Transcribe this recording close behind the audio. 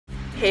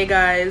Hey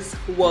guys,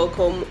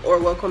 welcome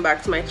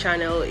back to my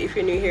channel. If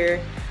you're new here,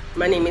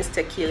 my name is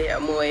Taqelia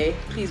Amoy.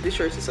 Please be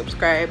sure to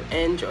subscribe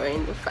and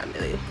join the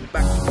family.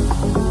 Back.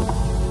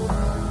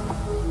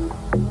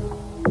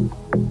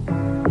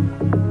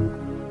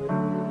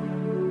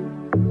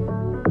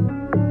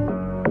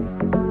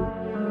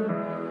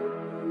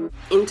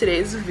 In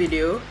today's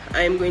video,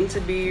 I'm going to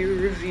be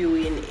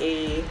reviewing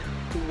a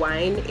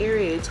wine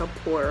aerator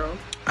pourer.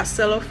 A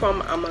seller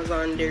from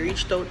Amazon, they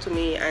reached out to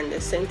me and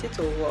they sent it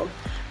over.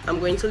 I'm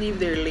going to leave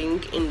their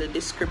link in the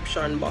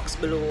description box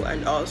below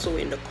and also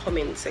in the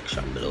comment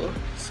section below,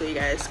 so you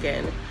guys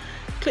can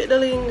click the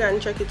link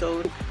and check it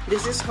out.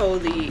 This is how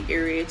the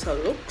aerator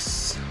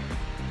looks.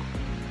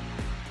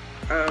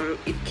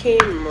 It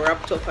came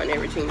wrapped up and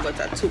everything,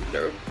 but I took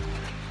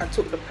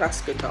the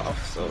plastic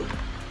off. So,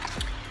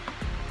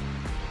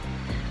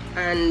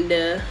 and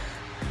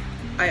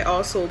I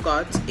also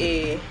got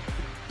a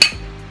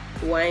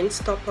wine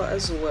stopper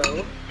as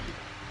well.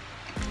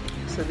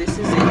 So this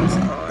is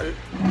it on,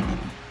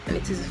 and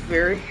it is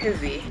very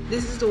heavy.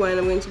 This is the wine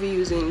I'm going to be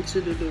using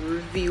to do the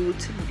review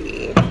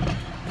today.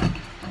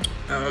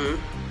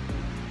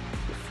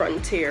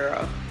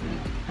 Frontera.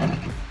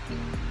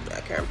 I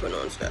can't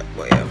pronounce that,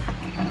 but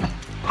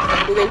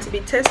yeah. We're going to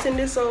be testing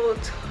this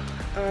out.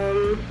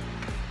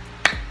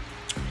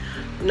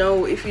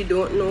 Now, if you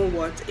don't know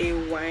what a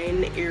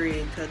wine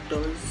aerator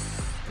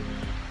does,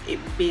 it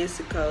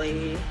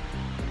basically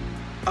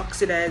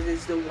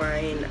oxidizes the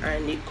wine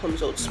and it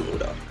comes out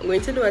smoother. I'm going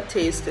to do a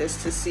taste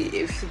test to see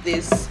if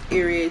this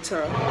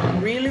aerator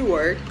really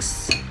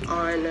works.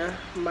 On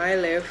my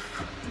left,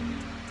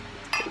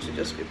 I should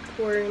just be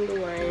pouring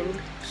the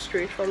wine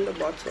straight from the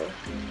bottle,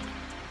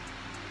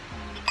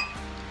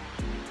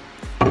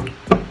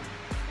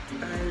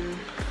 and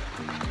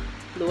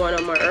the one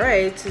on my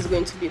right is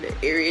going to be the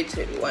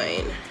aerated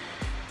wine.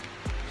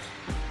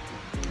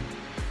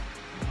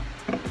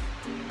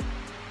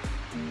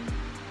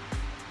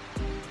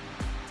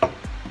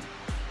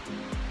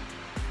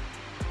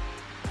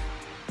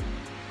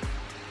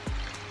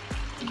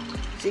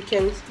 You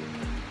can,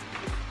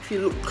 if you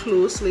look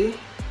closely,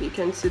 you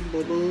can see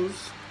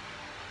bubbles.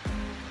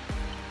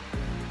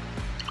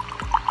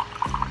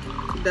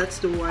 That's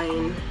the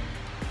wine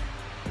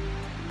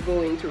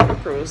going through the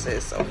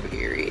process of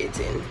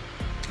aerating.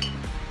 So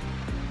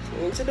I'm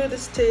going to do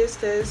this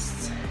taste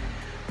test.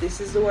 This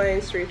is the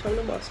wine straight from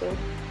the bottle.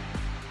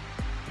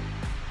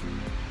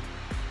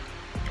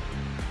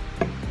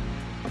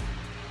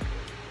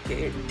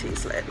 Okay, it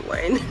tastes like the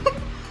wine.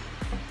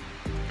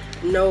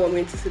 Now I'm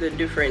going to see the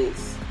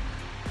difference.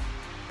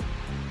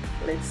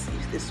 Let's see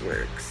if this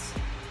works.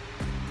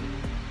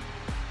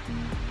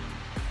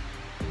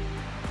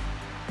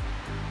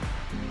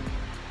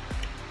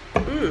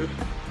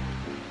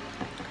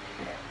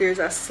 There's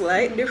a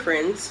slight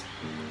difference.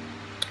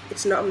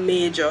 It's not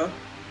major.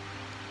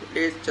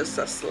 There's just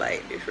a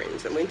slight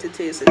difference. I'm going to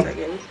taste it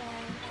again.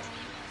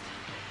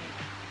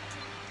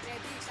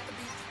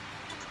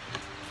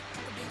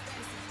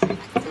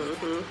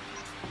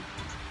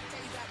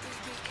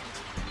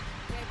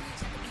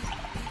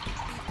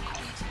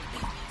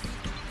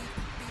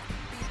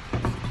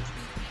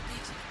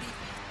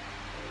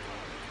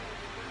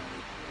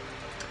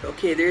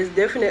 Okay, there's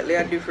definitely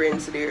a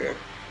difference there.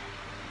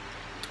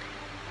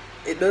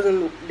 It doesn't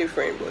look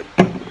different, but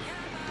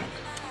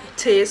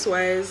taste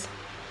wise,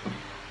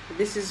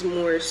 this is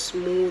more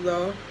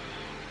smoother,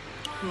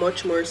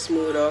 much more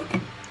smoother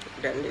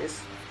than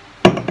this.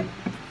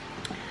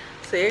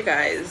 So yeah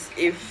guys,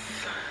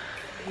 if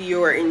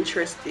you're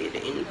interested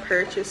in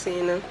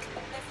purchasing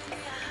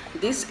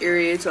this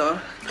aerator,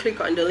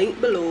 click on the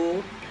link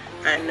below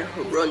and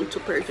run to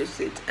purchase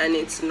it. And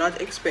it's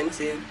not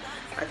expensive.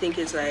 I think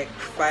it's like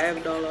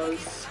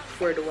 $5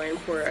 for the wine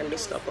pourer and the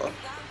stopper.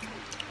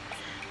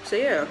 So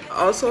yeah,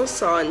 I also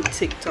saw on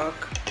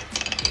TikTok,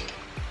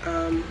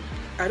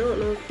 I don't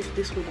know if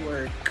this would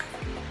work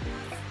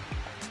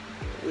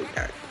with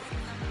that,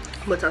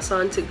 but I saw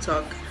on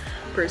TikTok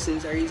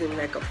persons are using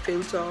like a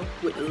filter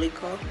with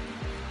liquor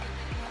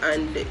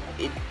and it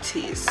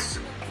tastes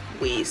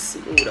way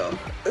smoother.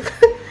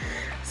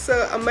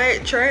 So I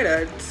might try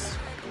that.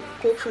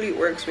 Hopefully it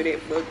works with it.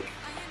 But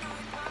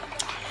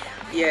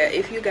yeah,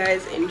 if you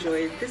guys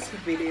enjoyed this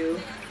video,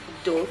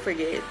 don't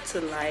forget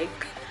to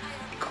like,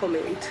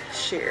 comment,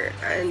 share,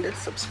 and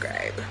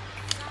subscribe.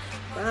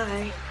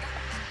 Bye.